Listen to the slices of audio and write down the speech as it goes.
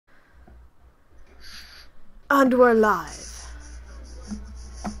Underwear Live.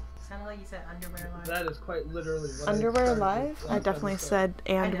 Sounded like you said underwear live. That is quite literally what Underwear I started Live? with I last definitely episode. said,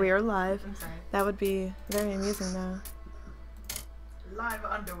 and know. we're live. I'm sorry. That would be very amusing though. Live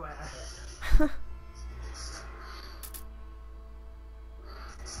underwear.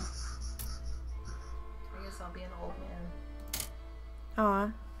 I guess I'll be an old man.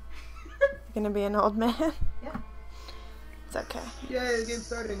 Aw. You're gonna be an old man? Yeah. It's okay. Yay, the game's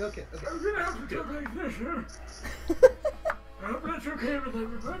starting. Okay. I'm gonna have to come back this year. I hope that's okay with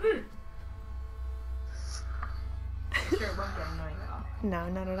everybody. I'm sure it won't get annoying at all. No,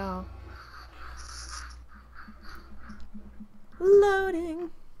 not at all. Loading.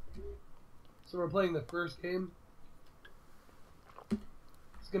 So we're playing the first game.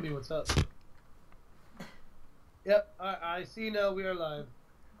 It's gonna be what's up. Yep, I see now we are live.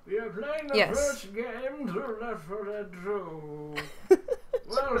 We are playing the Yes. first game to Left 4 Dead 2.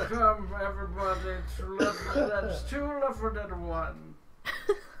 Welcome everybody to Left 4 Dead 2, Left 4 Dead 1.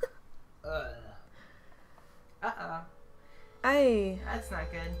 Uh-oh. Hey, That's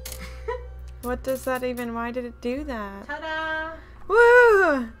not good. what does that even, why did it do that? Ta-da!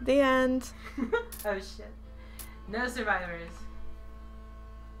 Woo! The end. Oh shit. No survivors.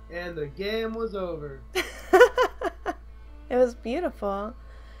 And the game was over. It was beautiful.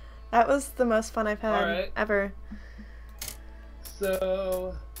 That was the most fun I've had Alright. ever.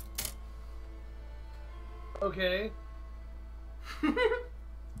 So... Okay.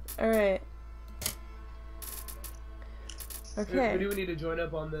 Alright. Who Okay. do we need to join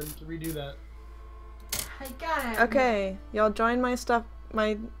up on then to redo that? I got it. Okay. Y'all join my stuff,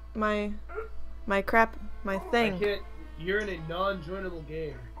 my crap, my I thing. can't... You're in a non-joinable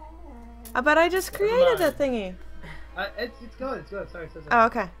game. But I just Never created mind. the thingy. It's good, Sorry. Oh,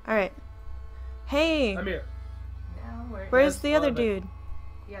 okay. Alright. Hey, I'm here. Now we're... where's Yes, the other love it. dude?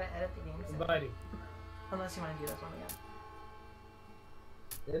 You gotta edit the game. So. Inviting. Unless you want to do this one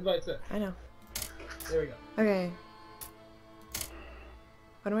again. Invite set. I know. There we go. Okay.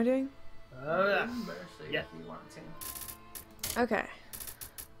 What am I doing? Yeah. Mercy Yeah. if you want to. Okay.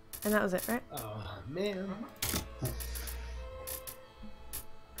 And that was it, right? Oh, man.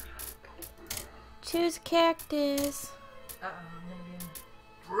 Choose cactus. Uh-oh, I'm gonna be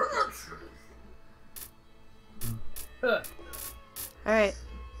in... Huh. Alright.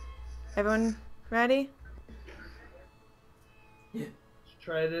 Everyone ready? Let's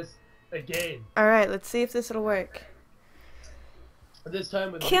try this again. Alright, let's see if this will work. This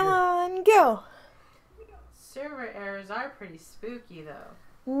time with Come on, go! Server errors are pretty spooky, though.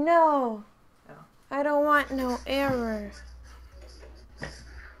 No. Oh. I don't want no error.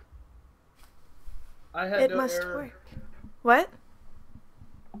 I had It no must error. work. What?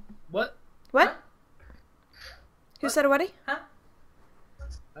 What? What? Huh? Who said a whatty? Huh?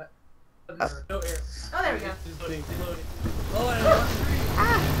 No error. Oh, there we go. It's loading. Oh, I know.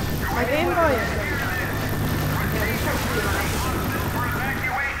 Ah! My Game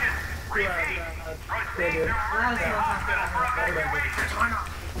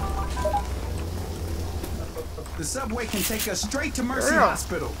The subway can take us straight to Mercy Girl.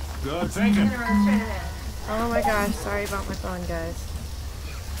 Hospital. Good I'm thinking. gonna run straight ahead. Oh my gosh, sorry about my phone, guys.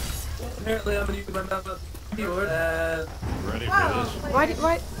 Apparently, I'm gonna use my mouse keyboard. Ready Whoa! for this? Why did,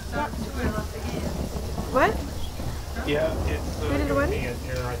 what? Stop tour left again. What? Yeah, it's Who did gonna what? be an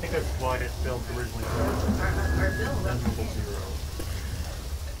error. I think that's why it failed originally. Our bill left Decimal again. zero.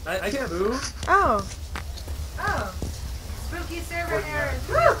 I can't move. Oh. Oh! Spooky server errors!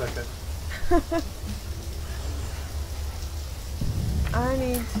 Give me a Woo! second. I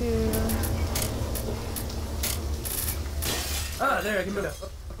need to... Ah, there, I can move now. Oh,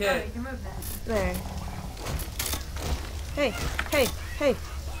 Okay. you can move now. There. Hey, hey, hey,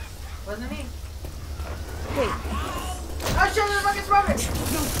 Wasn't me. hey. Oh shit, there's a fucking smoker!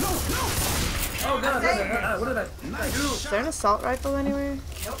 Oh, God, what did I do? Is there an assault rifle anywhere?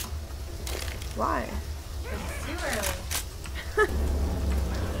 Nope. Why? It's too early.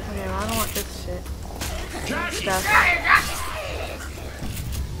 Okay, well, I don't want this shit. Stuff.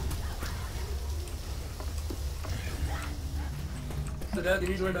 So, Dad, did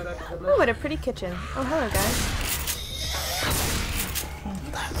you join back? Oh, what a pretty kitchen. Oh, hello, guys.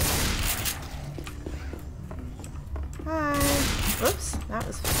 Hi. Whoops, that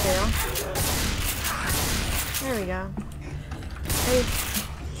was fail. There we go. Hey.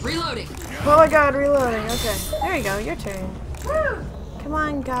 Reloading. Oh my god, reloading. Okay. There you go, your turn. Woo! Come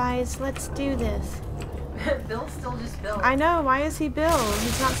on, guys, let's do this. Bill's still just Bill. I know, why is he Bill?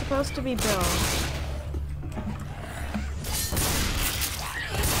 He's not supposed to be Bill.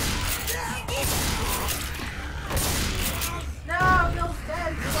 No, Bill's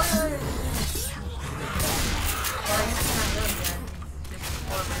dead! Spoilers!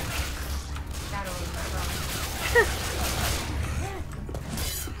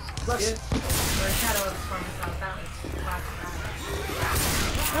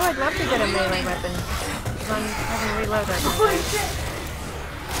 Oh, I'd love to get a melee weapon. 'Cause I'm having to reload right now. Holy shit!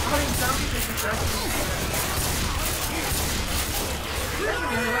 How many zombies is this rushing?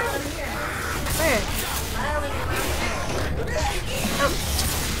 Where? Oh.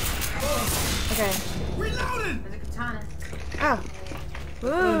 Okay. Reloaded! There's a katana. Oh.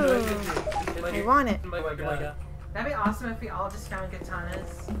 Woo. I want it. That'd be awesome if we all just found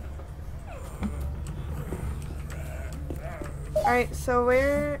katanas. Alright, so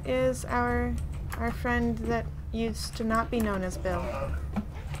where is our friend that used to not be known as Bill?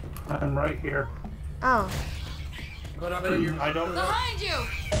 I'm right here. Oh. I don't know. Behind you!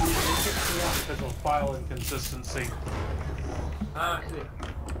 Because of file inconsistency.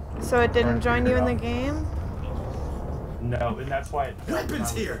 So it didn't join you in the game? No, and that's why it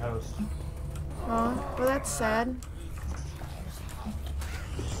Weapons here. host. Oh, well that's sad.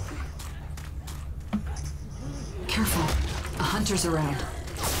 Careful. A hunter's around.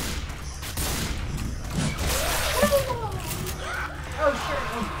 Oh shit!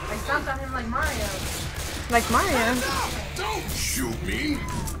 I stomped on him like Mario. Like Mario. Don't shoot me!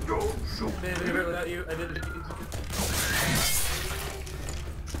 Don't shoot me!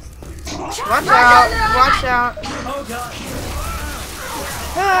 Watch out! Watch out! Oh god.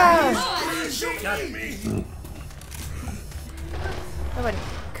 Ah! Shoot me! That wasn't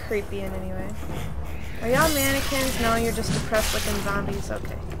creepy in any way. Are y'all mannequins? No, you're just depressed looking zombies.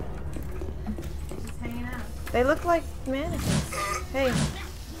 Okay. Just hanging out. They look like mannequins. Hey.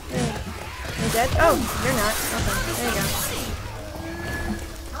 Hey. You dead? Oh, you're not. Okay, there you go.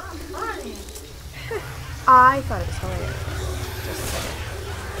 Oh, funny. I thought it was hilarious. Just a second.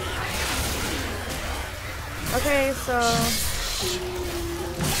 Okay, so...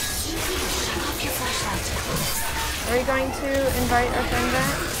 Are we going to invite our friend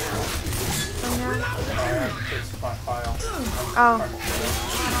back? Somehow? It's my file. Oh.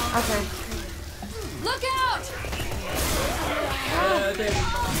 Okay. Look out!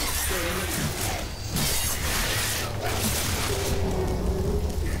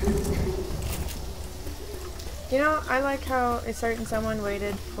 You know, I like how a certain someone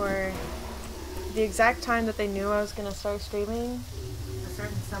waited for the exact time that they knew I was going to start streaming. A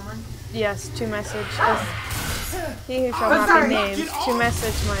certain someone. Yes, to message he who shall not sorry. be named, to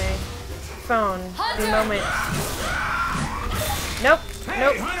message my phone the moment. Nope,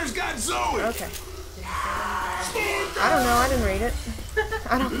 nope. Hunter's got Zoe! Okay. I don't know, I didn't read it.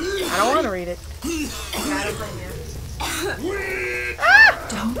 I don't want to read it. Gotta blame you.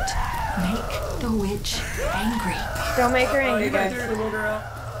 Don't make the witch angry. Don't make her angry, You guys guys. threw the little girl.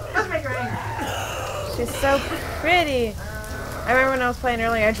 Let's make her angry. She's so pretty. I remember when I was playing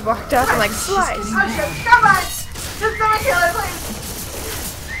earlier, I just walked up and like slice. Oh shit! Someone! Just someone kill her, please!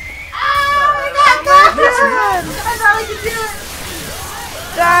 Oh my god! God! I thought we could do it!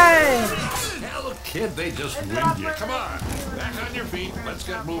 Die! Hell, kid, they just winged you. Come on. Back on your feet. Let's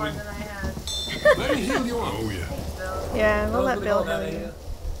get More moving. than I had. Let me heal you up. Oh, yeah. Yeah, we'll let Bill heal you.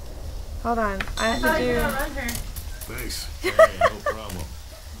 Hold on, I I have thought to you were do. gonna run her. Thanks. Hey, no problem.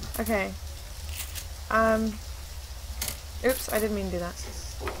 Okay. Oops, I didn't mean to do that.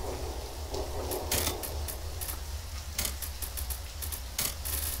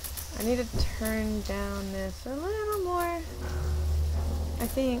 I need to turn down this a little more. I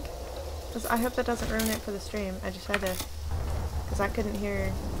think. 'Cause I hope that doesn't ruin it for the stream. I just had to. Because I couldn't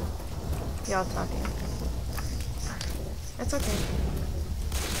hear y'all talking. It's okay.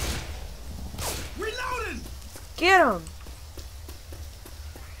 Reloading! Get him!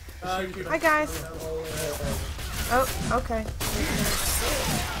 Hi guys. Oh, okay.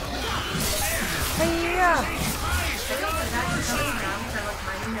 Hiya!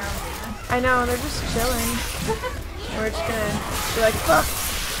 I know, they're just chilling. We're just gonna be like, fuck!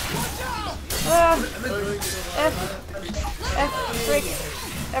 Ah! F, break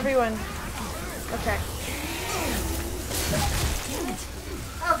everyone. Okay.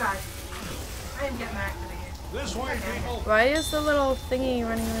 Oh god. I am getting back to the game. This way, people. Why is the little thingy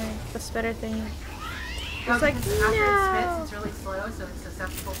running away? The spitter thingy? It's like, After it no! spits, it's really slow, so it's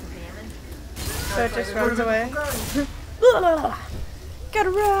susceptible to damage. So it just runs away? Go. Gotta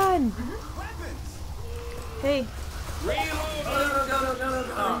run! Hey,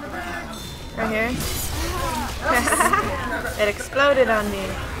 right here. It exploded on me.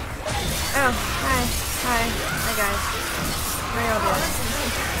 Oh, hi. Hi. Hi, guys. How are y'all doing?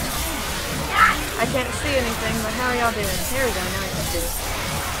 I can't see anything, but how are y'all doing? Here we go. Now I can see.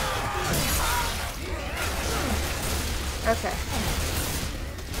 Okay.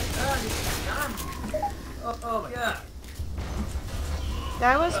 Oh my god.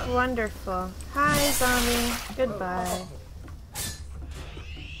 That was wonderful. Hi, zombie. Goodbye.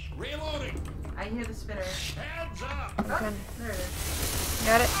 Reloading. I hear the spitter. Hands up. Oh, Okay. there it is.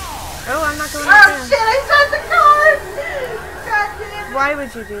 Got it. Oh, I'm not going Oh up there. shit! I shot the car. God damn it! Why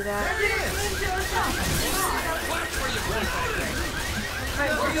would you do that?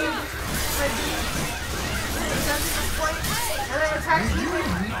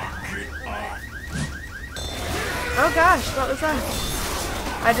 Oh gosh, what was that?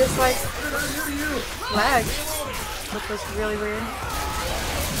 I just like lagged, which was really weird.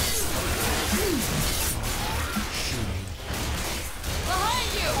 Behind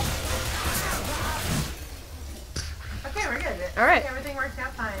you! Okay, we're good. All right. Everything worked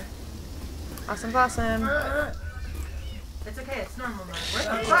out fine. Awesome, awesome. It's okay. It's normal mode. Where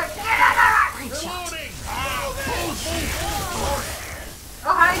the fuck? Great shot. Reloading.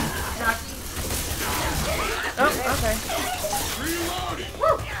 Oh hi, Jockey. Oh, okay. Reloading.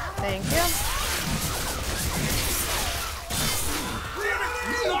 Thank you.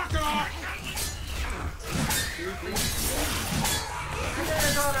 Lock off. I'm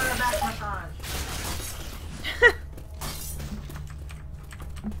gonna go on a back massage.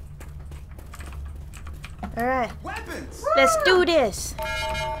 All right, Weapons! let's do this.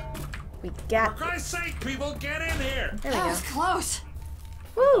 We For got. Christ's sake, people, get in here. There we That go. was close.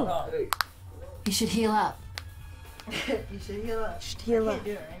 Woo! Hey. You should heal up. You should heal up. Should heal I up. can't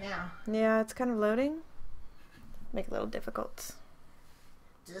do it right now. Yeah, it's kind of loading. Make it a little difficult.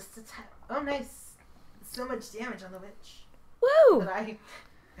 Just a tap. Oh nice. So much damage on the witch Woo! that I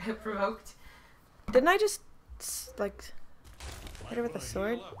provoked. Didn't I just like hit her with a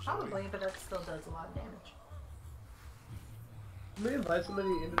sword? Probably, but that still does a lot of damage. Can we invite somebody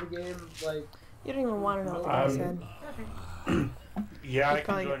into the game? Like, You don't even want to know what the guy said. Okay. Yeah, You I can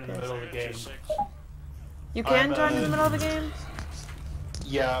probably join in the get middle of the game. You can I'm, join in the middle of the game?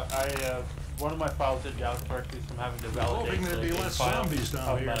 Yeah, one of my files did out correctly from having to validate. Hoping there'd the be game less file zombies down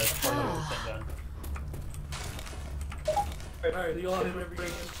of here. the tornado was sent down. alright, you all have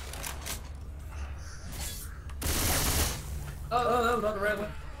everything. Oh, that was not the right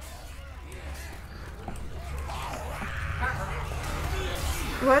one.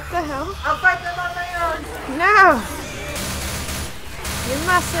 What the hell? I'll fight them on my own. No! You I'm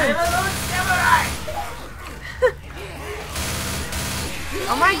mustn't. a lone samurai.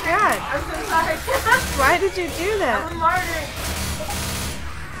 Oh my god! I'm so sorry. Why did you do I'm that? a martyr.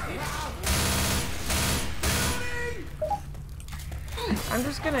 I'm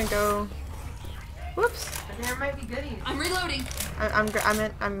just gonna go. Whoops! But there might be goodies. I'm reloading. I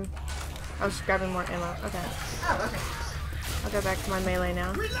was just grabbing more ammo. Okay. Oh, okay. I'll go back to my melee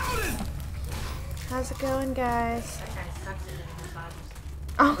now. How's it going, guys? That guy sucks at hitting massages.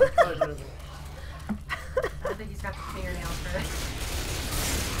 Oh. I think he's got the fingernails for it.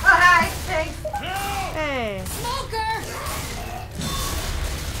 Oh, hi. Thanks. Hey. Smoker!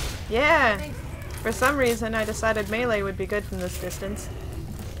 Yeah. Thanks. For some reason, I decided melee would be good from this distance.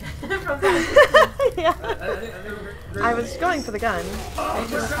 From that. Yeah. I never heard I was going for the gun. I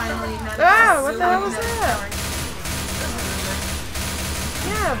just finally met Oh, what the hell was that?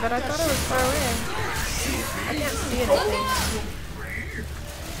 Yeah, but I thought it was far away. I can't see anything.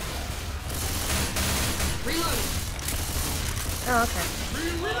 Reloading. Oh, okay.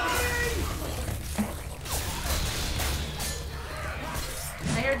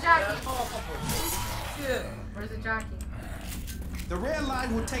 I hear jockey. Yeah. Where's the jockey? The red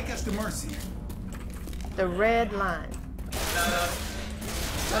line will take us to Mercy. The red line.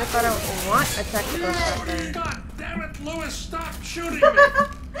 What if I don't want a tactical shotgun? God damn it, Lewis, stop shooting me.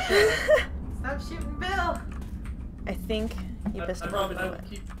 Stop shooting Bill. I think you I pissed him probably off. don't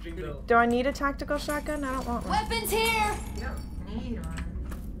keep Jingle. Do I need a tactical shotgun? I don't want one. Weapons here! You don't need one.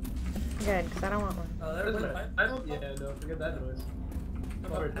 Good, because I don't want one. Oh, there's one. I don't. Yeah, no, forget that noise.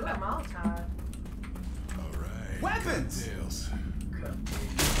 I'm already Ooh, a Molotov. Weapons!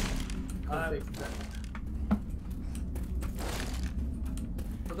 I'll fix that.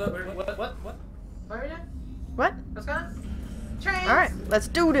 What's up? What? What are we doing? What? What's going on? Trains! Alright, let's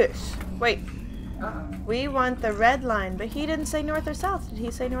do this. Wait, Uh-oh. we want the red line, but he didn't say north or south. Did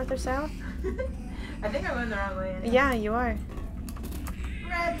he say north or south? I think I went the wrong way. Anyway. Yeah, you are.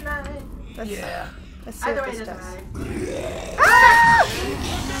 Red line. Let's see Either what way, it this doesn't does. matter. Ah!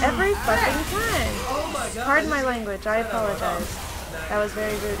 Every fucking time. Oh my god. Pardon my language, I apologize. That was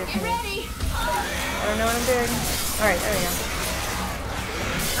very rude of Get me. ready! I don't know what I'm doing. Alright, there we go.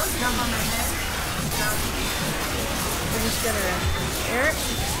 Don't jump on my head. We're just gonna here.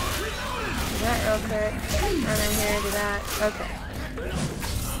 Do that real quick. And then here, do that. Okay.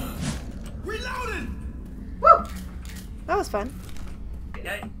 Reloading! Woo! That was fun.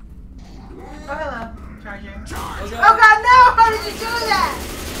 Yay. Oh, hello. Charger. Oh Oh god, no! How did you do that?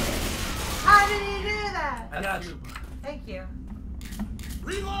 got you. Thank you.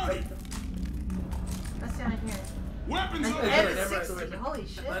 Reloading! What's down here? Weapons An over Hey, here! never mind, M60. wait. Holy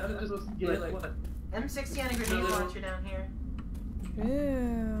shit. I'm just supposed to get like what? M60 and a grenade launcher down here.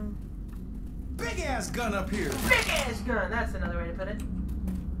 Ooh. Big ass gun up here. Big ass gun. That's another way to put it.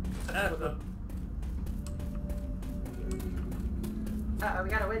 Uh-oh, we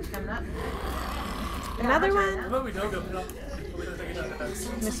got a witch coming up. Another one? How about we don't go?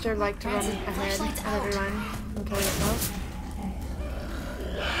 Mr. like to run ahead of everyone and kill yourself.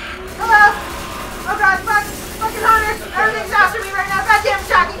 Hello! Oh god, fuck! Fucking Hunter! Everything's after me right now! Goddamn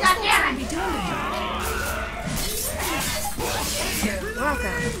Jockey! Goddamn it!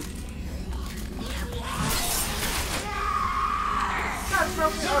 Welcome. God,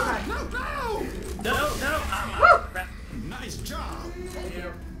 broken. Oh god. No. Woo! Nice job!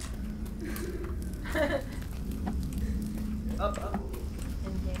 Up. Oh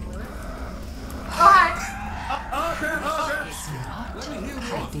hi! Oh crap! Let me hear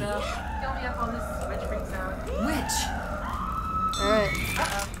one. Fill me up on this witch freaks out. Which? Alright.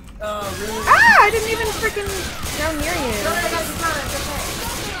 Uh-oh. Oh really? Ah! I didn't even freaking go near Don't you. worry about the time, it's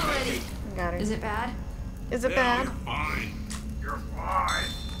okay. Got her. Is it bad? Is it Yeah, bad? you're fine. You're fine.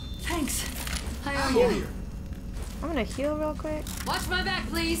 Thanks. I owe Over you. here. I'm gonna heal real quick. Watch my back,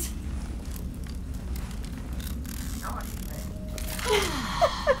 please.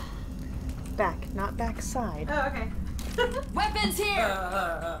 Back, not backside. Oh, okay. Weapons here.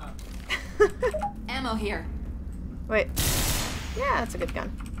 Ammo here. Wait. Yeah, that's a good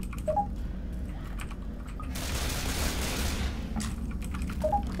gun.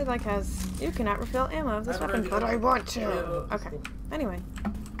 It like has you cannot refill ammo of this weapon, but I want to. Okay. Anyway.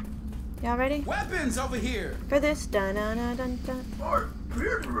 Y'all ready? Weapons over here. For this dun dun dun dun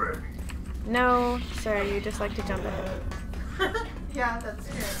dun. No, sir, you just like to jump ahead. Yeah, that's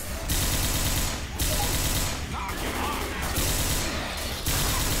it.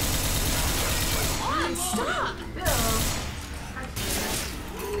 Stop! Bill.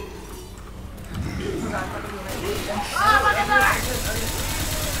 Oh my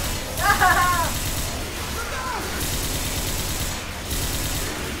god!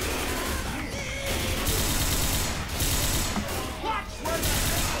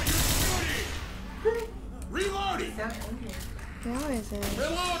 Reloading! He always is.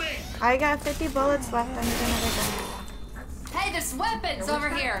 Reloading! I got 50 bullets left. I need another gun. Hey, there's weapons over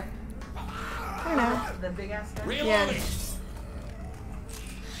here. I don't know. The big ass guy. Reloading!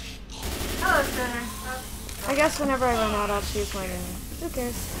 Hello, Center. I guess whenever I run out, I'll choose one. And who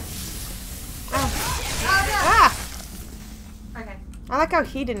cares? Ah! Ah! Okay. I like how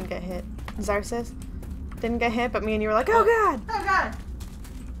he didn't get hit. Zarsis didn't get hit, but me and you were like, oh god! Oh god!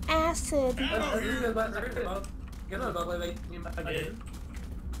 Acid!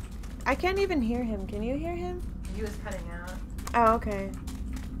 I can't even hear him. Can you hear him? He was cutting out. Oh, okay.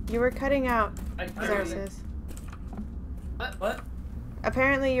 You were cutting out, Zarsis. What?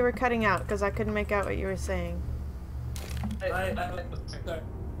 Apparently you were cutting out because I couldn't make out what you were saying. Sorry.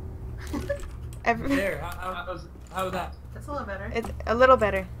 Every There. How was that? That's a little better. it's a little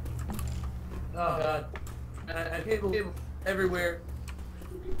better. Oh god. I cable everywhere.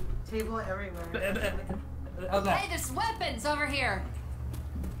 Table everywhere. How's that? Hey, there's weapons over here.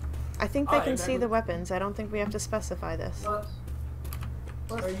 I think they Oh, can yeah, see the weapons. I don't think we have to specify this.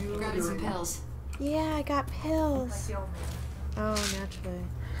 What are you Grabbing some doing? pills. Yeah, I got Like pills. the old man. Oh, naturally.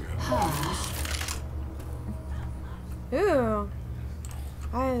 Ooh.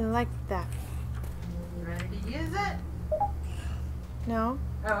 I like that. You ready to use it? No,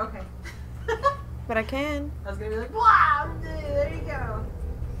 Oh, okay. but I can. I was gonna be like, wow, there you go.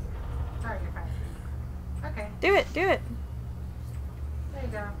 Sorry, you're fine. Okay, Do it, do it. there you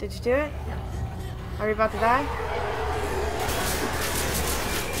go. Did you do it? Are we about to die?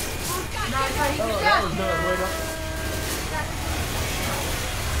 No, I thought you could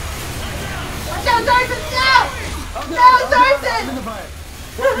Watch out, Darson! No! No, Darson!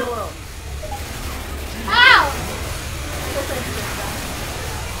 Ow!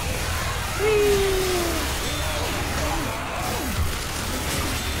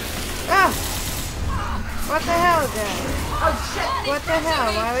 Ah! What the hell, Dad? Oh, shit! What the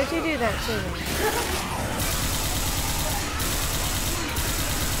hell? Why would you do that to me?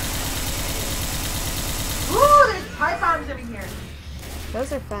 Ooh, there's pipe bombs over here.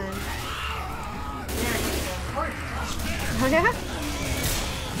 Those are fun. There you go. Oh, yeah?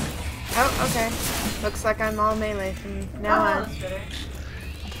 Oh, okay. Looks like I'm all melee from now on. That's better.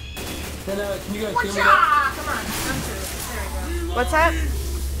 Then, can you guys Watch hear me? out! Come on, I'm through. There we go. What's up?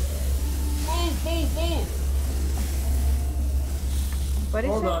 What is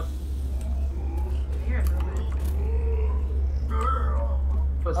Hold it? on. Here, a little bit.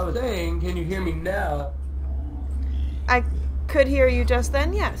 I was saying, can you hear me now? I could hear you just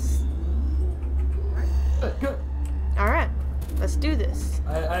then, yes. Good. Alright, let's do this.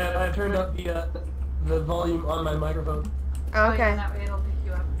 I turned up the volume on my microphone. Oh, Okay. yeah, that way it'll pick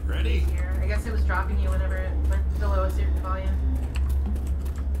you up. Ready? Here. I guess it was dropping you whenever it went below a certain volume.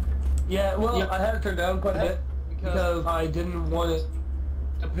 Yeah, well, I had it turned down quite a bit because I didn't want it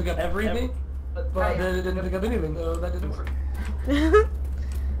to pick up everything, but then it didn't pick up anything, so that didn't work. Where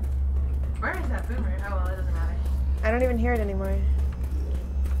is that boomer? Oh, well, it doesn't matter. I don't even hear it anymore.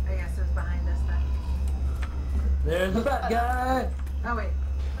 I guess it was behind us then. There's the fat guy. Oh, wait.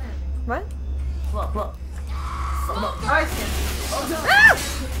 Where is he? What? Come on, come on. Come on. Oh, I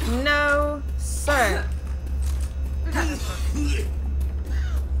see him. No, sir. We got this one.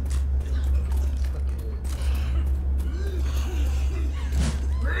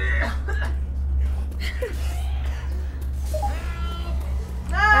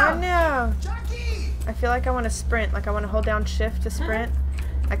 Oh no! I feel like I want to sprint, like I want to hold down shift to sprint.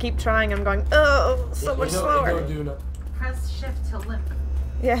 I keep trying, I'm going, oh, so much slower. Press shift to limp.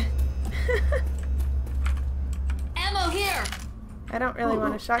 Yeah. Ammo here. I don't really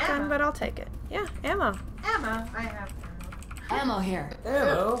want a shotgun, ammo. but I'll take it. Yeah, ammo. Ammo. I have ammo. Ammo here.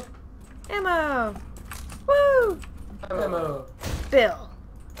 Ammo. Ammo! Woo! Ammo. Bill,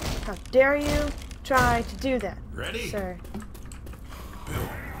 how dare you try to do that, Ready? sir?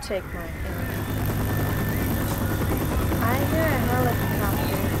 Take my ammo. I hear a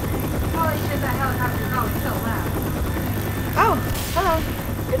helicopter. Holy shit, that helicopter is so loud. Oh, hello.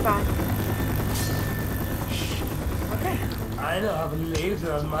 Goodbye. Okay. I know, I have a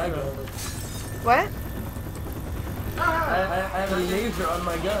laser on my gun. What? I have a laser on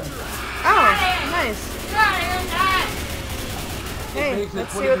my gun. Oh, nice. Hey, makes it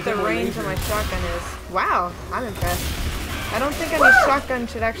let's see what the 20% more range of laser. my shotgun is. Wow, I'm impressed. I don't think any shotgun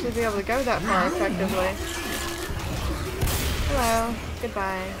should actually be able to go that far effectively. Hello.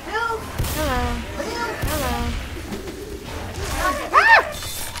 Goodbye. Help! Hello. Hello. Ah!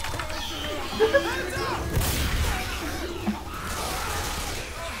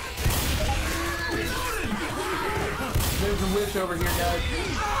 There's a witch over here, guys.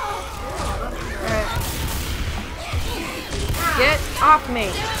 Alright. Get off me.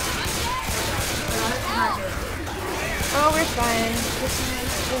 Oh, we're fine. Just,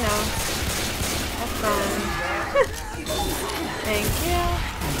 you know, have fun. Thank you.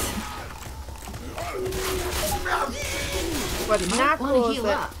 What's not cool is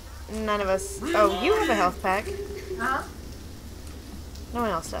that none of us... Oh, you have a health pack. Huh? No one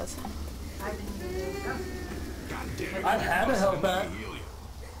else does. I didn't go. I had a health pack.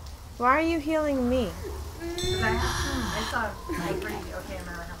 Why are you healing me? Because I saw a pretty okay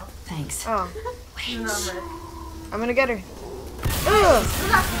amount of health. Thanks. Oh, Even though I'm red. I'm gonna get her. Ugh!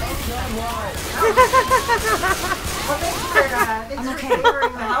 Well, thanks for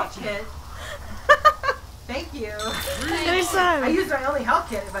favoring the health kit. Thank you. I Anytime. used my only health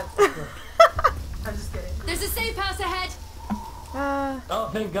kit, but I'm just kidding. There's a safe house ahead. Oh,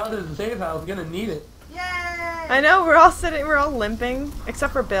 thank God there's a safe house. I'm gonna need it. Yay! I know, we're all sitting, we're all limping.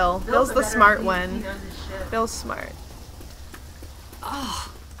 Except for Bill. Bill's a the better- smart he one. knows his shit. Bill's smart.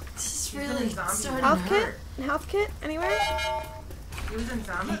 Oh, this is He's been really in zombie starting Health to kit? hurt. Health kit? Anywhere? He was in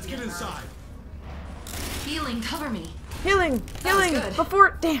zombie. Let's get inside. Healing, cover me. Healing! was Healing! good.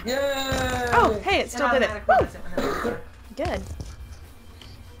 Before, damn! Yay! Oh, hey, it still did it. Woo! Good.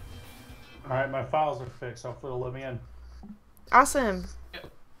 Alright, my files are fixed. Hopefully it'll let me in. Awesome.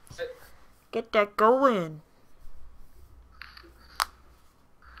 Get that going.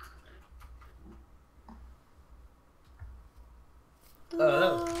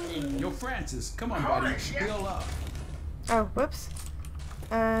 Yo, Francis, come on, buddy. Heal up. Oh, whoops.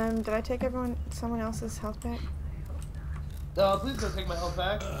 Did I take someone else's health pack? Please don't take my health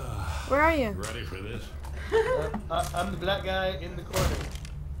back. Where are you? Ready for this? I'm the black guy in the corner.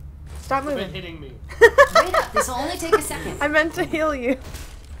 Stop Been moving. hitting me. Wait up, this'll only take a second. I meant to heal you.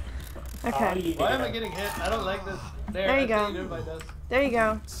 Okay. Why am I getting hit? I don't like this. There you I go. think everybody does. There you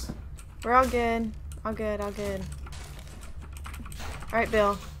go. We're all good. All good, all good. Alright,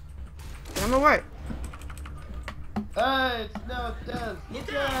 Bill. Get on my work. Hey, no, it does.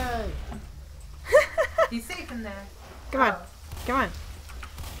 Yay! He's safe in there. Come on. Oh, Come on.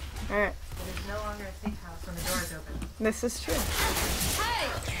 Alright. it is no longer a safe house when the door is open. This is true. Hey!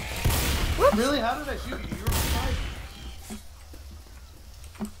 Really? How did I shoot you? You were beside me.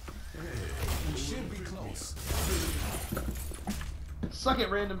 We should be close. Suck it,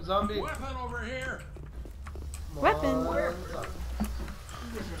 random zombie. Weapon over here! Weapon. Where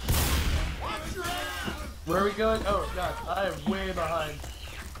are we going? Oh, God. I am way behind.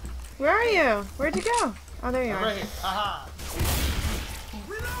 Where are you? Where'd you go? Oh, there you I'm are. right here. Aha!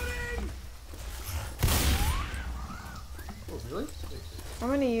 Oh, really? I'm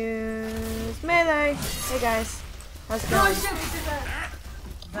gonna use melee. Hey guys, how's it Holy going? shit, we did that.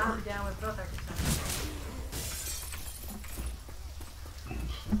 Zombie down with both our concerns.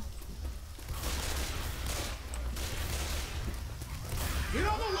 Get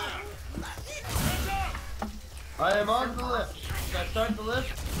on the left. I am on the lift. Should I start the lift?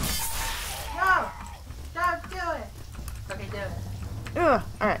 Go! Don't do it! Okay, do it. Ugh.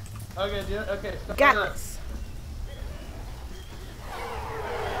 All right, Okay, do it. Okay, start got the lift. this.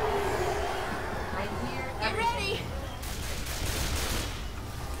 Right here. Get ready.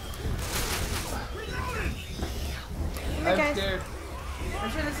 Come here, I'm guys. scared. I'm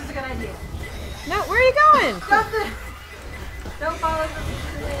sure this is a good idea. No, where are you going? Don't follow the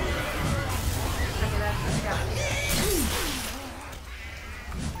Okay, that's got it.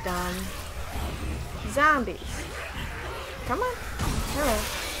 Done. Zombies. Come on. Hello.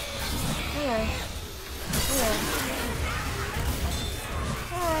 Hello. Hello.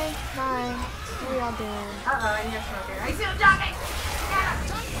 Hi. Bye. What are y'all doing? Uh-oh, I hear smoker. I see him jogging! Get him!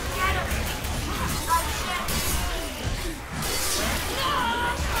 Get him! Oh, shit!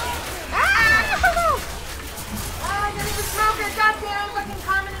 Ah! Oh, I didn't even smoke it! Goddamn fucking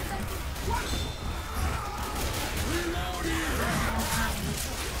common and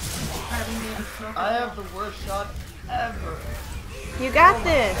I have the worst shot ever. You got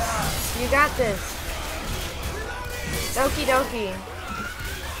this. You got this. Doki doki.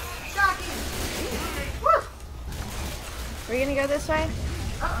 Shocking! Woo! Are you gonna go this way?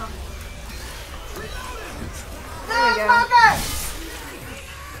 Uh-oh. There we go. Smoker!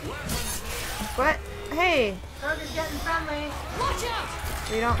 What? Hey, Smoker's getting friendly. Watch out!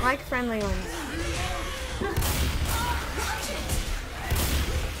 we don't like friendly ones.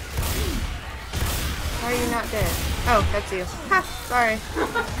 How are you not dead? Oh, that's you. Ha! Sorry.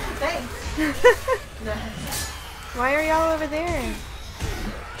 Thanks. Why are y'all over there?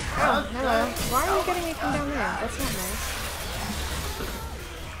 Oh, hello. Why are you getting me from down there? That's not nice.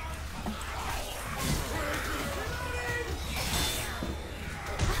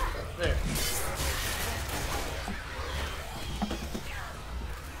 There.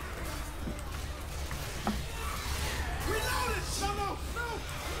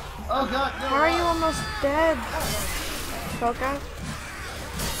 Oh god, no. How are you almost dead? Poka?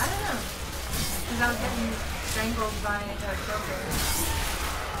 I don't know. Because I was getting strangled by a smoker.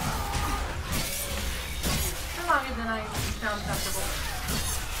 For longer than I found comfortable.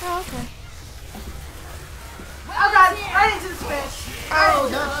 Oh, okay. Oh god! Right into the fish! Oh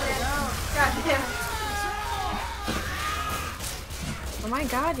god, God damn it. Oh my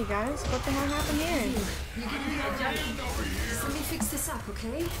god, you guys. What the hell happened here? You give me a junkie. Just let me fix this up,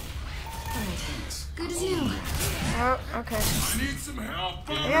 okay? Alright. Good as new. Oh, okay. I need some help.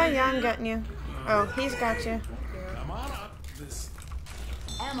 Yeah, I'm getting you. Oh, he's got you. Come on up. This.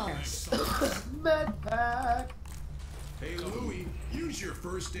 Ammo. med pack. Hey, Louie, use your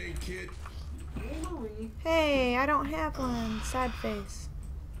first aid kit. Louie. Hey, I don't have one. Sad face.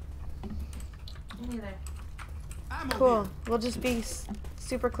 Me neither. Cool. We'll just be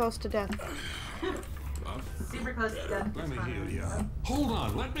super close to death. Super close to death. Let It's me fine. heal you. Hold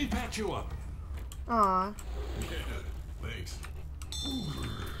on, let me patch you up. Aw. Thanks.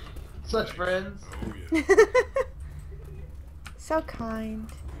 Such friends. Oh yeah. So kind.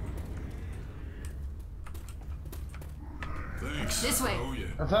 Thanks. This way. Oh yeah.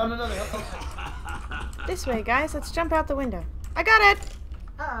 I found another. Oh, This way, guys. Let's jump out the window. I got it!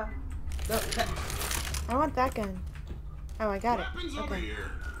 Uh-oh. no, I want that gun. Oh, I got it. Weapons over Okay.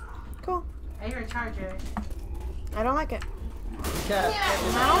 here. Cool. I hear a charger. I don't like it. cat.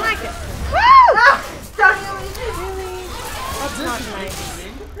 I don't like it. Woo! Ah! Don't you leave me! Really? That's not nice.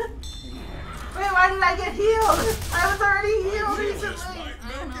 Wait, why did I get healed? I was already healed Just recently. might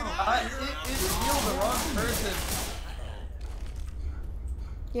make it out. It healed the wrong person.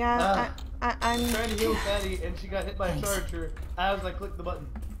 Yeah, I'm. Trying to heal Fatty, and she got hit by a charger as I clicked the button.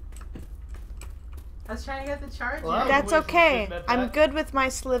 I was trying to get the charger. Well, That's wasting okay. good med I'm pack. good with my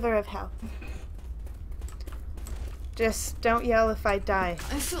sliver of health. Just don't yell if I die,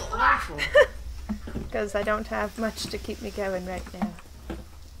 I feel awful. because I don't have much to keep me going right now.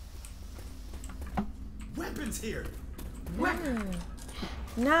 Weapons here.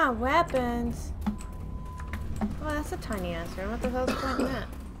 No weapons. Well, that's a tiny ass room. What the hell's the point in that?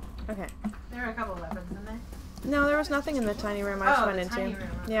 Okay. There were a couple weapons in there. No, there was nothing in the tiny room I just Oh, went the into. tiny room,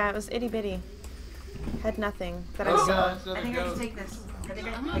 okay. Yeah, it was itty bitty. Had nothing that I Oh saw. god, so I there think I can goes. take this. I think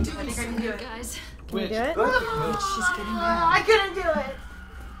I I'm can not I doing think I so can do good, it. guys. Can you do it? She's getting I couldn't do it.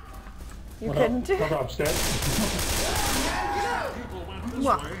 You couldn't do I'll it? go upstairs.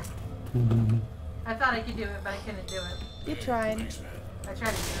 Well, I thought I could do it, but I couldn't do it. you tried. I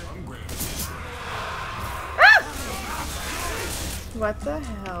tried to do it. Ah! What the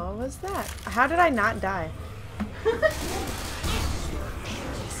hell was that? How did I not die?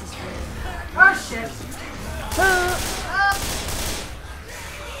 Oh shit!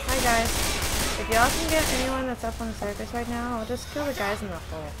 Hi guys. If y'all can get anyone that's up on the surface right now, I'll just kill the guys in the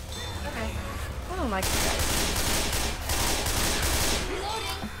hole. Okay. I don't like you guys.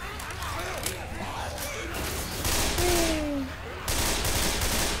 Whee.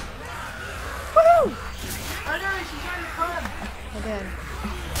 Woohoo! Oh no, she's trying to come. I did.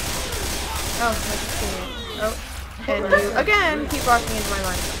 Oh, let's see. Oh, and you again keep walking into my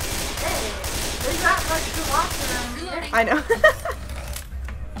line. Hey, there's not much to walk around here. I know.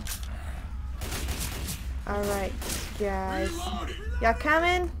 Alright, guys. Y'all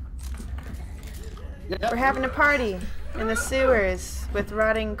coming? We're having a party in the sewers with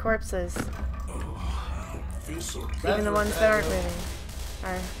rotting corpses. Even the ones that aren't moving.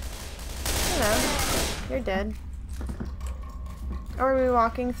 Hello. You're dead. Are we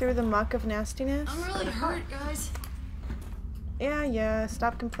walking through the muck of nastiness? I'm really hurt, guys. Yeah,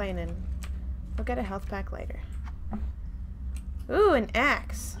 stop complaining. We'll get a health pack later. Ooh, an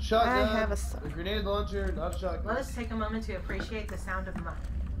axe. Shotgun. I have a grenade launcher, not shotgun. Let us take a moment to appreciate the sound of muck.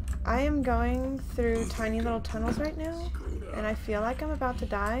 I am going through tiny little tunnels right now, and I feel like I'm about to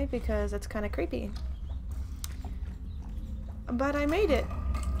die because it's kind of creepy. But I made it.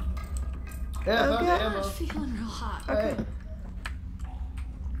 Yeah, Oh, I found the God. ammo. I'm feeling real hot. Okay. Hey.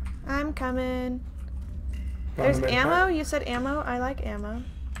 I'm coming. Found There's the med ammo? pack. You said ammo? I like ammo.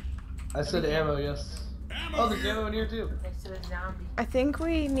 I said ammo, yes. Oh, there's ammo in here too. Next to the zombie. I think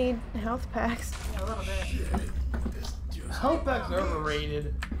we need health packs. Yeah, a little bit. Health packs are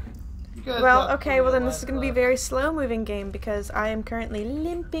overrated. You guys Well, got okay, well then this life is going to be a left. very slow moving game because I am currently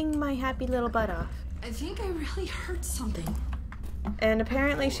limping my happy little butt off. I think I really hurt something. And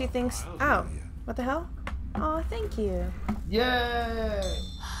apparently she thinks, oh, what the hell? Oh, thank you. Yay!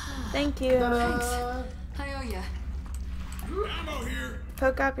 Thank you. Ta-da! I owe ya. Ammo here.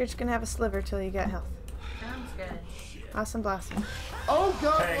 Poke up, you're just going to have a sliver till you get health. Sounds good. Awesome blossom. Oh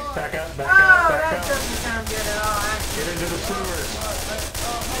god! Hey, why? back up, Oh, back up, that back up. doesn't sound good at all, actually. Get into the sewers.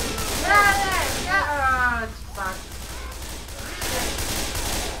 Get out of there! Get oh, it's fucked.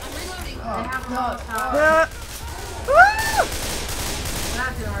 I'm reloading. They have them on the top. Woo!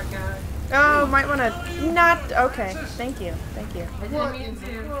 That didn't work out. Oh, might want to not. Okay, thank you. Thank you. I What didn't in mean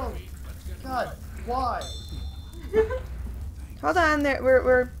the to. world? God, why? Hold on, there,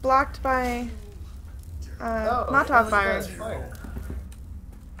 we're blocked by Molotov fire.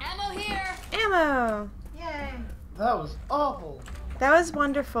 Ammo here. Ammo! Yay. That was awful. That was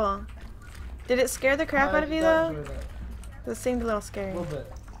wonderful. Did it scare the crap out of you I did not though? enjoy that. It seemed a little scary. A little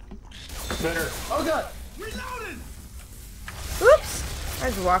bit. Better. Oh god! Reloading! Oops! I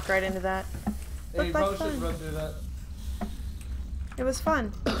just walked right into that. Hey, you Looked like probably shouldn't fun. run through that. It was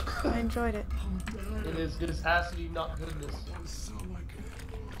fun. I enjoyed it. It is acidity, not goodness.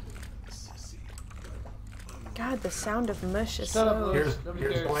 God, the sound of mush is Shut up, so... Lewis. Here's Nobody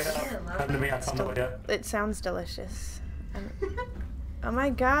the cares. way up. Come to me, I found the way up. It sounds delicious. Oh my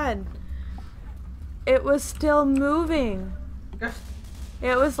god. It was still moving.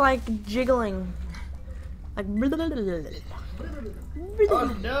 It was like jiggling. Like... Oh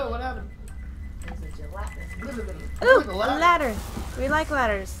no, what happened? There's a gelatinous. Ooh, Like a a ladder. ladder. We like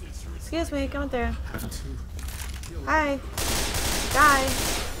ladders. Excuse me, coming through. Hi. Die.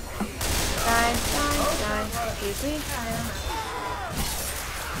 Die. Excuse me.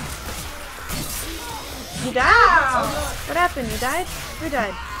 You died? What happened? You died? Who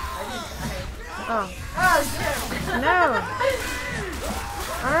died? Oh. Oh shit. No.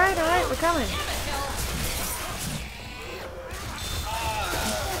 Alright, we're coming.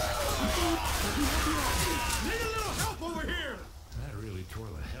 Need a little help over here! That really tore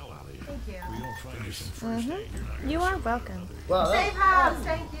the hell out of you. Thank you. We don't find you some first aid. You're not You are welcome. Wow, that Safe house,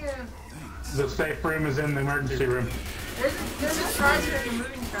 thank you. The safe room is in the emergency room. There's a charger in the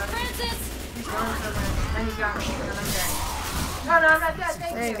moving truck. Francis. He's going somewhere. And he got me, and I'm dead. No, I'm not dead,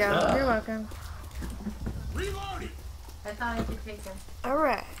 thank There you go. You're welcome. Reloading! I thought I could take him.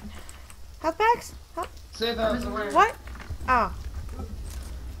 Alright. Health packs? safe house. What? Oh.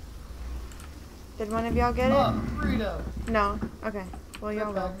 Did one of y'all get it? Oh, freedom. No. Okay. Well,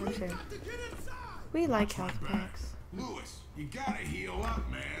 y'all will, I'm sure. We like health packs. Lewis, you gotta heal up,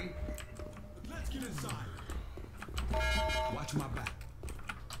 man. Let's get inside. Watch my back.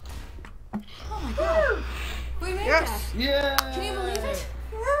 Oh my god. We made Yes. that. Yeah. Can you believe it?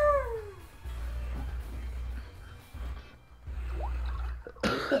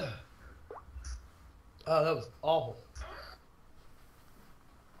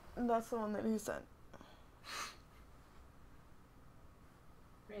 That's the one that he sent.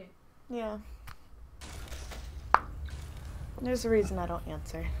 Great. Yeah. There's a reason I don't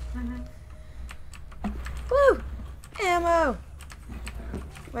answer. Woo! Ammo!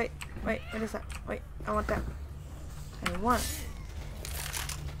 Wait, what is that? Wait, I want that. I want it.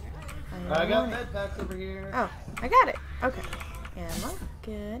 I got med packs over here. Oh, I got it. Okay. Ammo,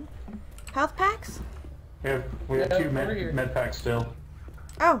 good. Health packs? Yeah, we have two med packs still.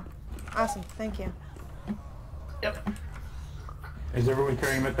 Oh, awesome. Thank you. Yep. Is everyone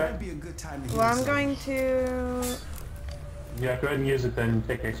carrying a med pack? Might be a good time to Well, I'm heal going to... Yeah, go ahead and use it then.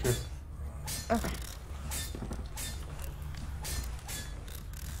 Take extra. Okay.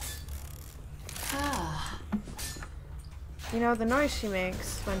 Ah. You know the noise she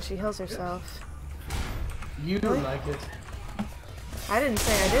makes when she heals herself. You don't like it. I didn't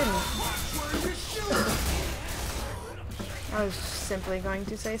say I didn't. I was simply going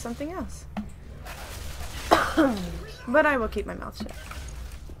to say something else. But I will keep my mouth shut.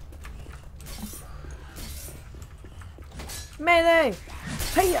 Melee!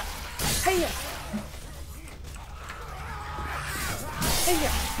 Hey-ya! Hey-ya!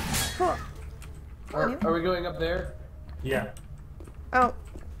 Hey-ya! Cool. Are we going up there? Yeah. Oh,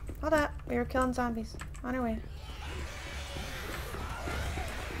 hold up. We were killing zombies. On our way.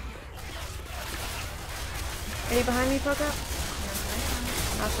 Are you behind me, Poco?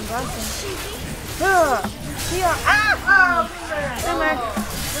 Awesome, awesome. Yeah. Ah! Oh, Boomer!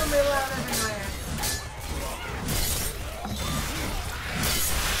 Boomer love everywhere.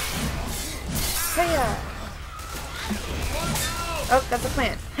 Hey-ya! Oh, that's a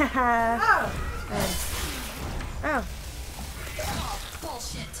plant. Haha. Oh.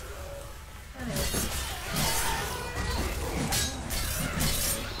 Bullshit.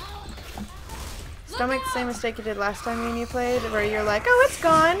 Don't make the same mistake you did last time me and you played, where you're like, oh, it's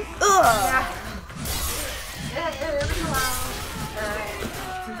gone. Ugh. Yeah, it was a while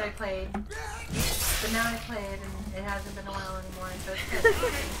since I played. But now I played and it hasn't been a while anymore, so it's good.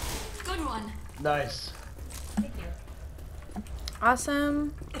 Good one. Nice. Thank you.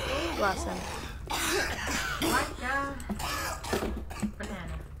 Awesome. Blossom. Like a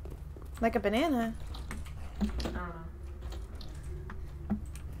banana. Like a banana. I don't know.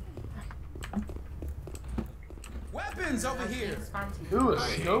 Weapons over here. It's fun to Ooh, a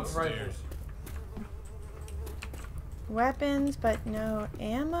scope rifle. Weapons, but no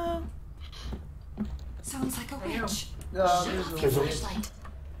ammo. Sounds like a witch. No, Shut there's off a your witch. flashlight.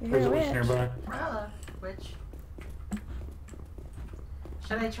 You There's hear a a witch witch. nearby. Hello, witch.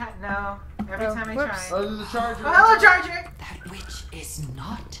 Should I try? No. Every time I whoops. try. Oh, there's a charger. Oh, hello, charger! That witch is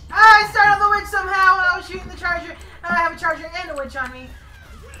not. I started the witch somehow when I was shooting the charger. Now I have a charger and a witch on me.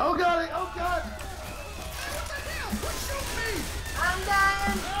 Oh god! Oh god! I'm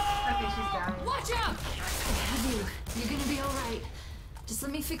dying. Okay, she's dying. Watch out! I have you. You're gonna be alright. Just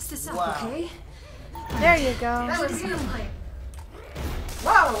let me fix this up, Wow. okay? There you go. That was beautifully.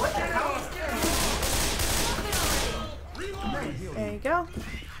 Whoa, what the hell is this? There you go.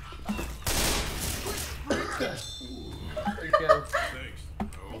 There you go.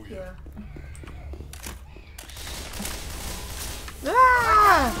 Thank you.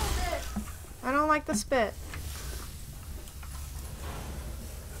 Ah! I don't like the spit.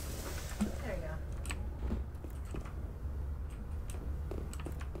 There you go.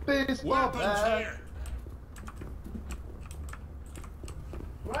 Baseball Weapons bat. here.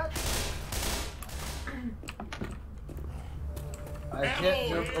 What? I can't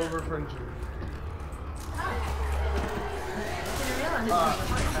jump over furniture. Didn't realize it.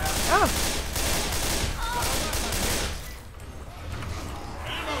 Oh,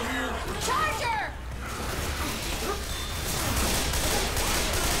 Charger!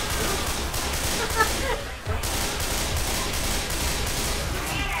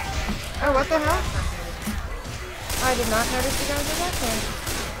 oh, what the hell? I did not notice you guys were back there.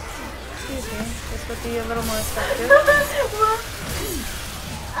 Excuse me. This would be a little more effective.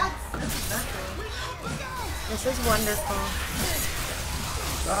 This is wonderful.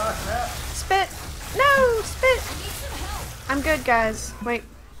 Spit! No! Spit! I'm good, guys. Wait.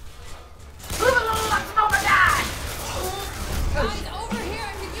 Move it along, let's over die! Guys, over here,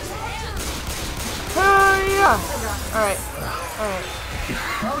 I could use a hand. Oh, yeah! Alright. Alright.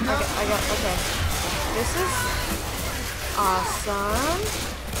 Okay. This is awesome.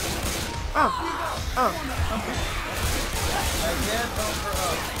 Oh. Oh. Okay. I can't jump her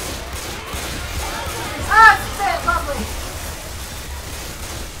up. Ah, spit, lovely!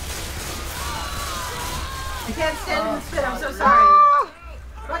 I can't stand in the spit, I'm so sorry.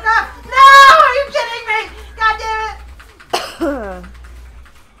 Fuck up! No! Are you kidding me? God damn it!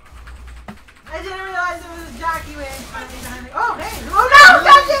 realized it was a jockey waiting for me behind me. Oh, hey! Oh no!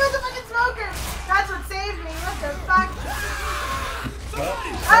 God damn it, the fucking smoker! That's what saved me. What the fuck?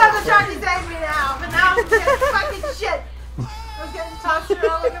 Oh, the jockey saved me now, but now I'm getting fucking shit. I was getting tossed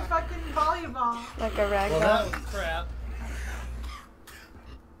around like a fucking volleyball. Like a rag Well, doll. that was crap.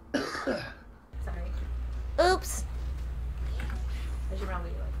 Sorry. Oops. I should probably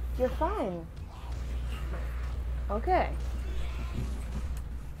do it. You're fine. Okay.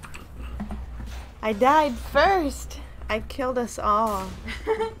 I died first. I killed us all.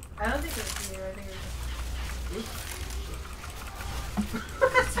 I don't think it was you. I think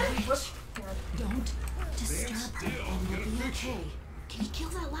it was just... Don't disturb her and you'll be okay. Can you kill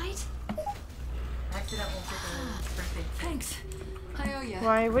that light? Accidentally took a birthday cake Thanks. I owe you.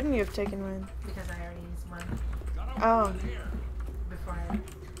 Why wouldn't you have taken one? because I already used one Oh. before I...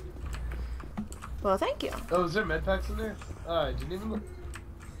 Well, thank you. Oh, is there med packs in there? I didn't even look.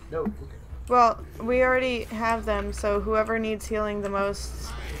 No, okay. Well, we already have them, so whoever needs healing the most,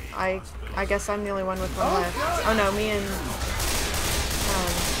 I guess I'm the only one with one left. Oh no, me and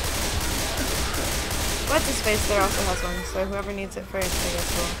what's his face there also has one, so whoever needs it first, I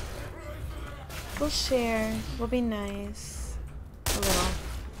guess we'll share. We'll be nice. A little.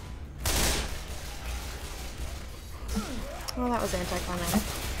 Well, that was anticlimactic.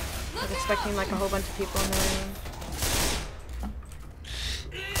 I was expecting like a whole bunch of people in the room.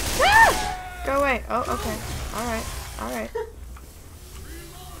 Ah! Go away. Oh, okay. Alright. Alright.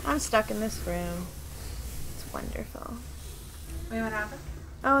 I'm stuck in this room. It's wonderful. Wait, what happened?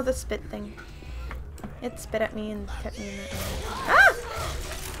 Oh, the spit thing. It spit at me and kept me in that room. Ah!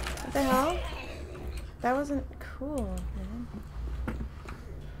 What the hell? That wasn't cool, man.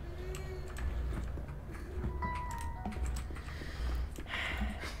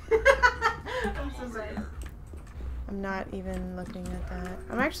 I'm so sorry. I'm not even looking at that.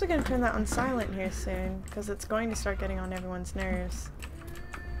 I'm actually going to turn that on silent here soon, because it's going to start getting on everyone's nerves.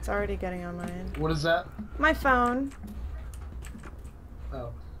 It's already getting on mine. What is that? My phone.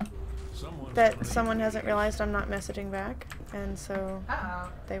 Oh. That someone hasn't realized I'm not messaging back, and so Uh-oh.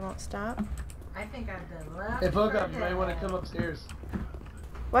 they won't stop. I think I've been left. Hey, Poca, you for may dead. want to come upstairs.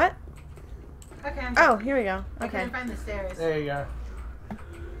 What? Okay, I'm Oh, here we go. I Okay. couldn't find the stairs. There you go.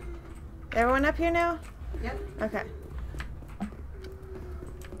 Everyone up here now? Yep. Okay.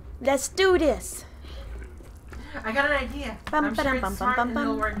 Let's do this! I got an idea. Bum, I'm sure ba-dum, it's bum, smart bum, and bum,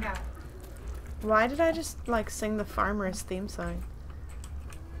 it'll bum. work out. Why did I just, like, sing the Farmer's theme song?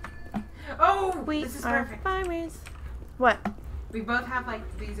 Oh! We this is are perfect. farmers. What? We both have, like,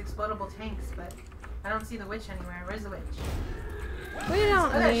 these explodable tanks, but I don't see the witch anywhere. Where's the witch? We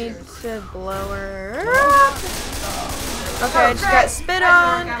don't Oh, there she need is. to blow her up. Okay, I just got spit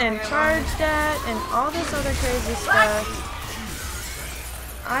on and charged at and all this other crazy stuff.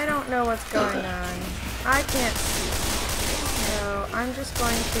 I don't know what's going on. I can't see. So I'm just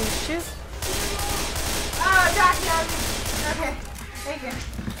going to shoot. Oh, Jackie, okay. Thank you.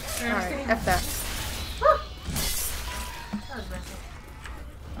 Alright, F that. Woo. That was messy.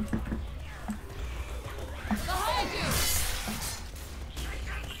 Behind you!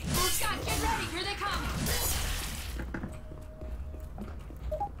 Oh, Scott, get ready! Here they come!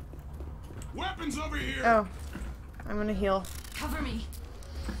 Weapons over here! Oh. I'm gonna heal. Cover me.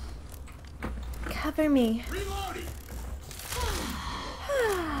 Cover me. Reloading!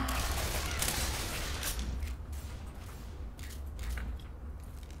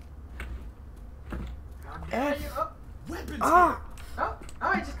 F. Oh, Weapons Oh. oh,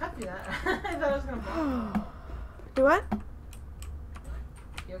 I just cut through that. I thought I was gonna blow. Do what?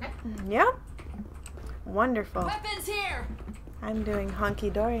 You okay? Yep. Wonderful. Weapons here! I'm doing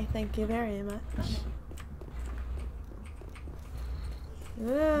honky-dory. Thank you very much.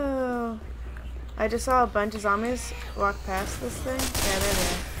 Ooh. I just saw a bunch of zombies walk past this thing. Yeah, they're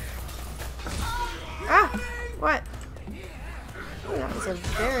there. Ah! What? Ooh, that was a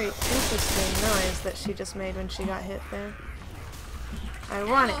very interesting noise that she just made when she got hit there. I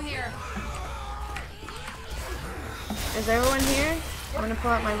want Ammo it. here. Is everyone here? I'm gonna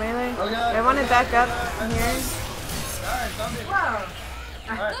pull out my melee. Okay. I want to back up here. Alright, zombie. Whoa!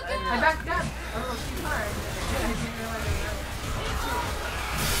 Alright, I backed up a little too far. I didn't realize it was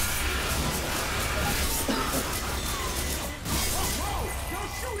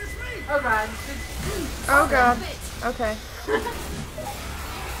Oh god. Oh god. Okay.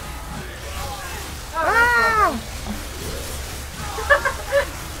 Ah!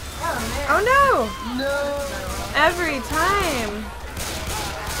 Oh man. Oh no! No! Every time.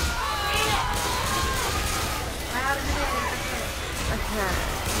 I had a grenade. Okay.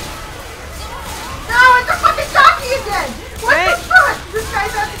 No, it's a fucking jockey again! What Wait. the fuck? This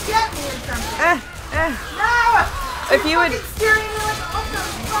guy's out to get me or something. If you would, Steering me like, what the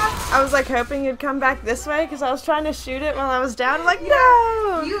fuck? I was like hoping you'd come back this way because I was trying to shoot it while I was down. I'm like,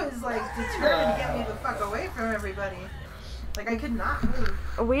 no. He was like determined to get me the fuck away from everybody. Like I could not move.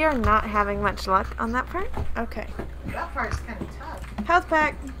 We are not having much luck on that part. Okay. That part's kind of tough. Health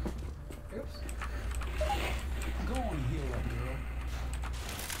pack. Oops. Go on, heal up, girl.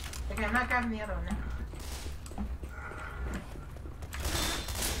 Okay, I'm not grabbing the other one now.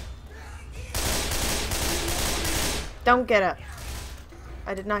 Don't get up.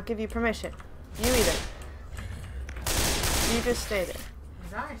 I did not give you permission. You either. You just stay there.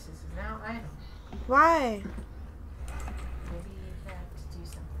 Zarsis is now idle. Why? Maybe you have to do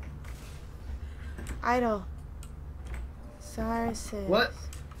something. Idle. Sorry, sis. What?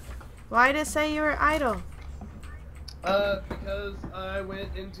 Why did it say you were idle? Because I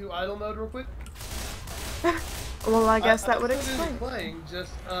went into idle mode real quick. Well, I guess that would I'm still explain. playing,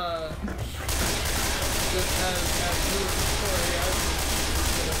 just as new story.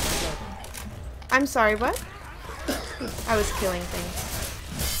 I'm sorry, what? I was killing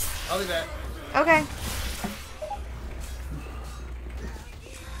things. I'll be back. Okay.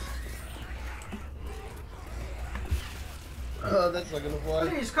 Oh, that's not gonna fly.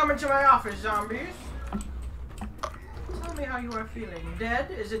 Please come into my office, zombies. Tell me how you are feeling.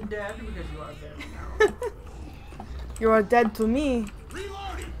 Dead? Is it dead? Because you are dead now. You are dead to me.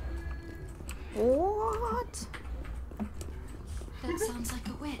 Reloading. What? That sounds like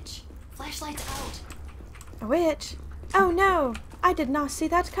a witch. Flashlight's out. A witch? Oh no! I did not see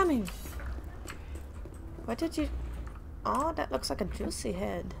that coming. What did you... Oh, that looks like a juicy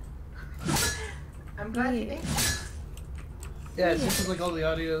head. I'm glad you think. Yeah, it seems like all the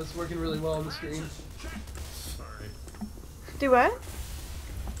audio is working really well on the screen. Do what?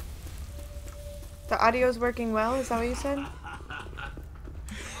 The audio is working well? Is that what you said?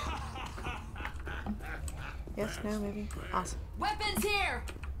 Yes, no, maybe. Awesome. Weapons here!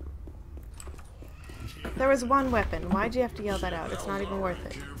 There was one weapon. Why'd you have to yell that out? It's not even worth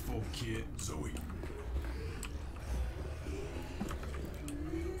it. Careful, kid. Zoe.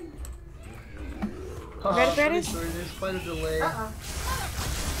 Ready, Freddy? Sorry, there's quite a delay.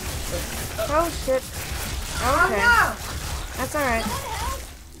 Oh shit. Okay. That's alright.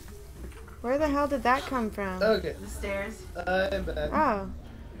 Where the hell did that come from? Okay. The stairs. I'm back. Oh.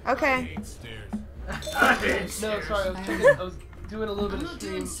 Okay. No, sorry, I was doing a little bit of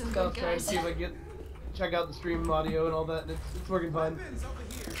stream stuff, trying to see if I could check out the stream audio and all that, and it's working fine.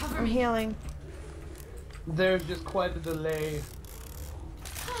 I'm healing. There's just quite a delay.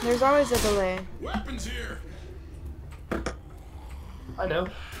 There's always a delay. Weapons here. I know.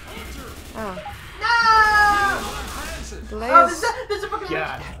 Oh. No! Delay Oh, is... there's a fucking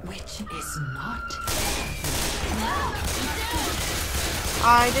God. Witch is not.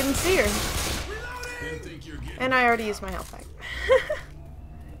 I didn't see her. Didn't think you're getting. And I already used my health pack.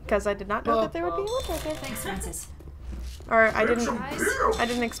 Because I did not know that there would be a witch right there. Thanks, Francis. Or I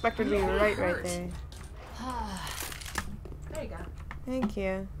didn't expect her to be right there. There you go. Thank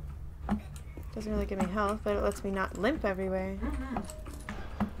you. Doesn't really give me health, but it lets me not limp everywhere.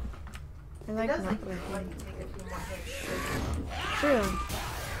 I like It does not like limping. take a few more hits. True.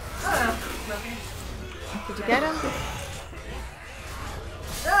 Okay. Did you get him?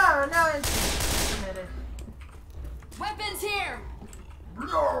 No, no, it's submitted. Weapons here! Wait,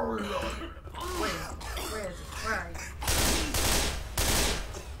 where is it? Where are you?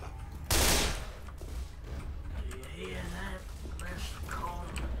 Yeah, that last call.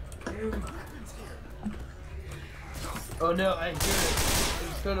 Oh no, I hear it. I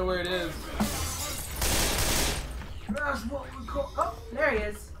just don't know where it is. That's what we call. Oh, there he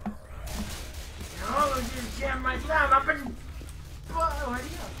is. Oh, just jam my thumb up and. Where'd he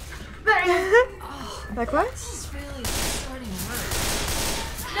go? There he is. Like what? This is really starting to hurt.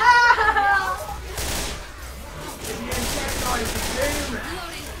 No! If you can't noise the game.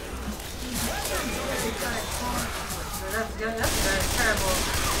 That's good. That's a very terrible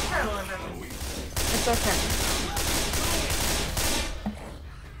impression. It's okay.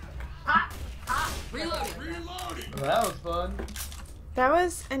 Reloading. Well, that was fun. That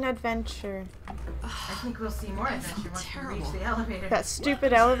was an adventure. I think we'll see more adventure once we reach the elevator. That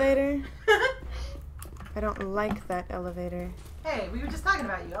stupid elevator. I don't like that elevator. Hey, we were just talking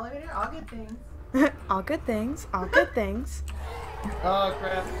about you. Elevator, all good things. All good things. All good things. Oh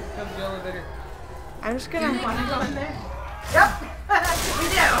crap, here comes the elevator. I'm just You gonna... want to go in there? Yep, that's what we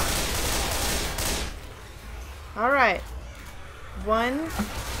do. Alright. One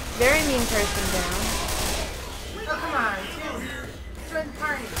very mean person down. Oh, come on. Join the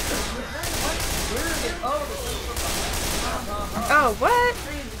party. Oh, what?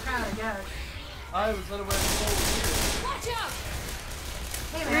 Freeze the crowd, I guess. I was unaware of the whole here. Watch out!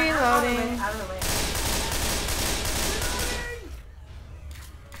 Hey man, out of the way.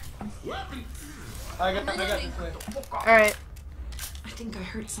 I got this way. Alright. I think I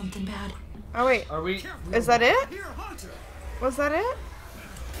heard something bad. Oh wait. Are we? Is that it? Was that it?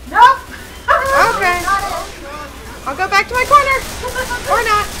 Nope! Okay. I'll go back to my corner. Or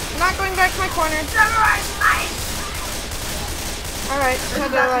not. I'm not going back to my corner. Alright, just had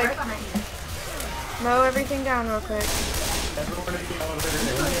to like mow everything down real quick.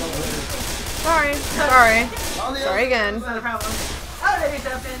 Sorry. Sorry again. Not a problem. Elevator's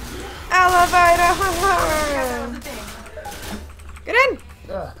open. Elevator! Get in!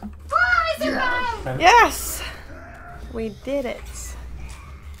 Yes! We did it.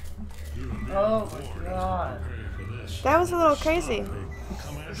 Oh my god. That was a little crazy.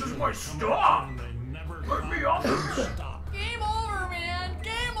 This is my stop! Let me off! Game over, man!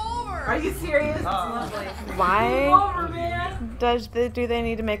 Game over! Are you serious? It's lovely. Why Game over, man! do they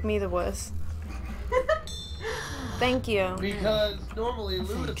need to make me the wuss? Thank you. Because normally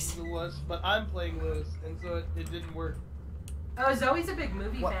Lewis is the wuss, but I'm playing Lewis, and so it didn't work. Oh, Zoe's a big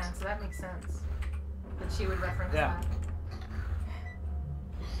movie fan, so that makes sense. That she would reference that.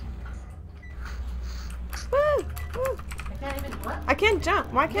 Woo! Woo! I can't even, what? I can't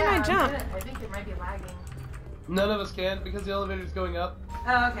jump. Why can't I jump? I think it might be lagging. None of us can because the elevator's going up.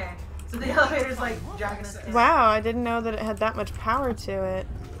 Oh, okay. So the elevator's like dragging us down. Wow, I didn't know that it had that much power to it.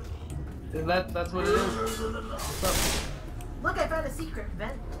 And that's what it is. Look, I found a secret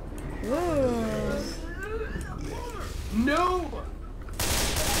vent. Woo! No!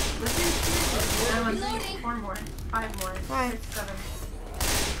 Let's do 4 more. 5 more. 5. 6, 7.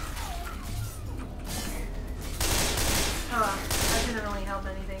 Oh, that didn't really help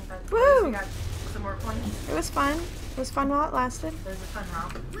anything, but at least we got some more points. It was fun. It was fun while it lasted. It was a fun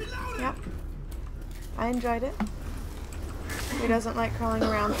romp. Yep. I enjoyed it. Who doesn't like crawling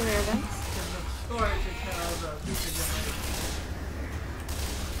around through air vents?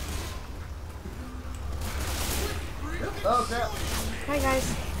 Oh crap. Hi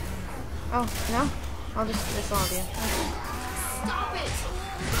guys. Oh, no? I'll just miss all of you. Stop it!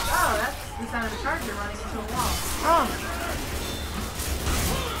 Oh, that's the sound of a charger running into a wall. Oh.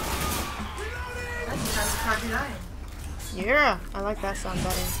 That's the sound of a charger dying. Yeah, I like that sound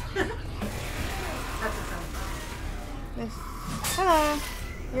better. That's the sound. This. Hello.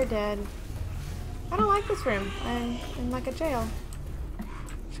 You're dead. I don't like this room. I'm in like a jail. I'm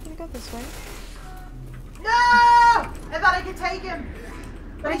just gonna go this way. No! I thought I could take him.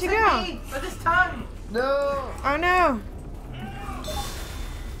 But Where'd he you took go? me with his tongue. No! Oh no!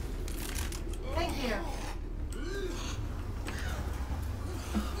 Thank you.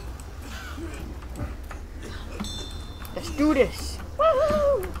 Let's do this.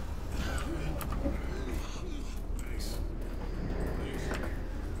 Woohoo!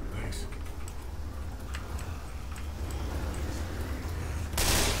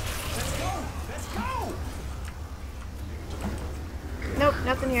 Nope,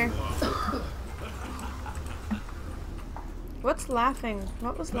 nothing here. What's laughing?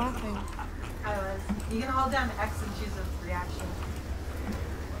 What was laughing? I was. You can hold down X and choose a reaction.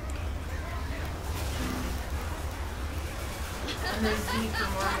 And there's Z for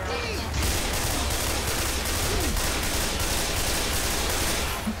more reactions.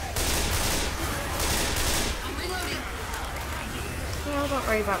 I'm reloading. Well, don't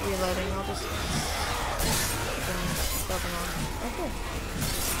worry about reloading. I'll just building on. Okay.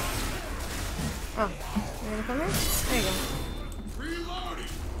 Oh, you're gonna come here? There you go.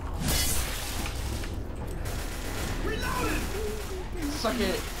 Suck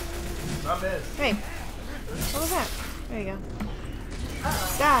it. I missed. Hey, what was that? There you go.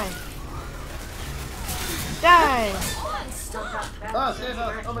 Die. Die. Ah, save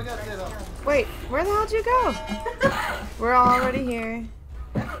us. Oh my god, save us. Wait, where the hell did you go? We're already here.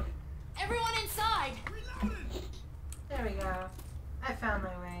 Everyone inside! There we go. I found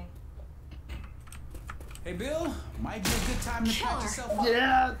my way. Hey, Bill, might be a good time to patch yourself up.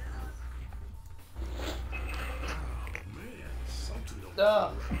 Yeah.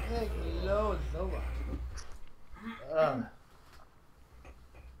 Hello, Zoa.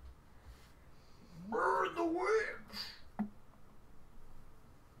 Burn the witch!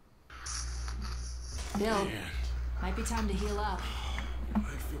 Bill, might be time to heal up. I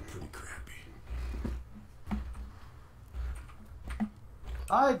feel pretty crappy.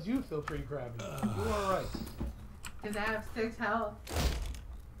 I do feel pretty crappy. You are right. Because I have 6 health.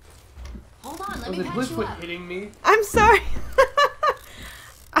 Hold on, let Was me it patch Glitch you quit up. hitting me? I'm sorry.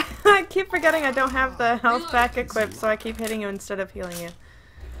 I keep forgetting I don't have the health pack equipped, so I keep hitting you instead of healing you.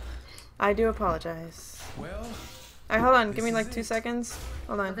 I do apologize. Well, Alright, hold on. Give me like 2 seconds.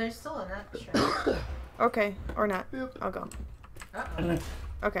 Hold But on. there's still a nut stream. Okay, or not. I'll go. Uh-oh.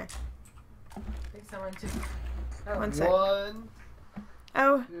 Okay. I think someone took... Oh. 1 sec. 1,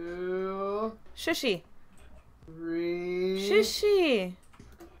 Oh, 2, shushy. 3, Shushy.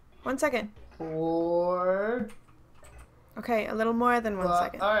 1 second. 4. Okay, a little more than 1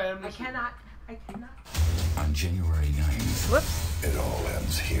 second. Alright, I'm I just. cannot. On January 9th, Whoops. it all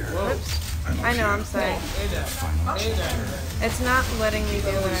ends here. Whoops. I know, I'm sorry. Hey there. Final Hey there. It's not letting me do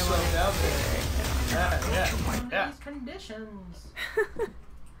what I Slow want. down there. Under Yeah. these conditions.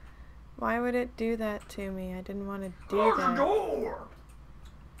 Why would it do that to me? I didn't want to do Close the that. door!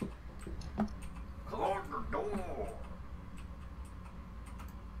 Close the door!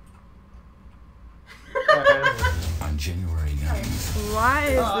 On January 9th, Why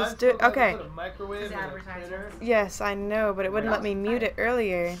is this do? Okay. Put a microwave It's and a advertising. printer. Yes, I know, but it wouldn't let me mute it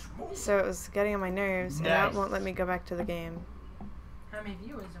earlier, so it was getting on my nerves, and now it Nice. won't let me go back to the game. How many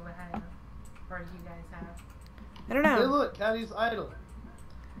viewers do we have? Or do you guys have? I don't Hey, know. look, Caddy's idle.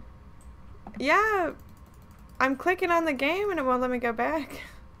 Yeah, I'm clicking on the game and it won't let me go back.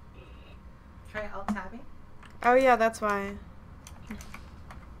 Try alt-tabbing? Oh yeah, that's why.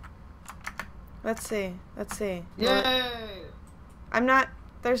 Let's see. Let's see. Yay! I'm not.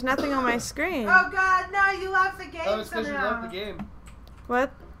 There's nothing on my screen. Oh god, no, you left the game Oh, it's because you somehow. left the game.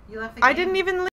 What? You left the game? I didn't even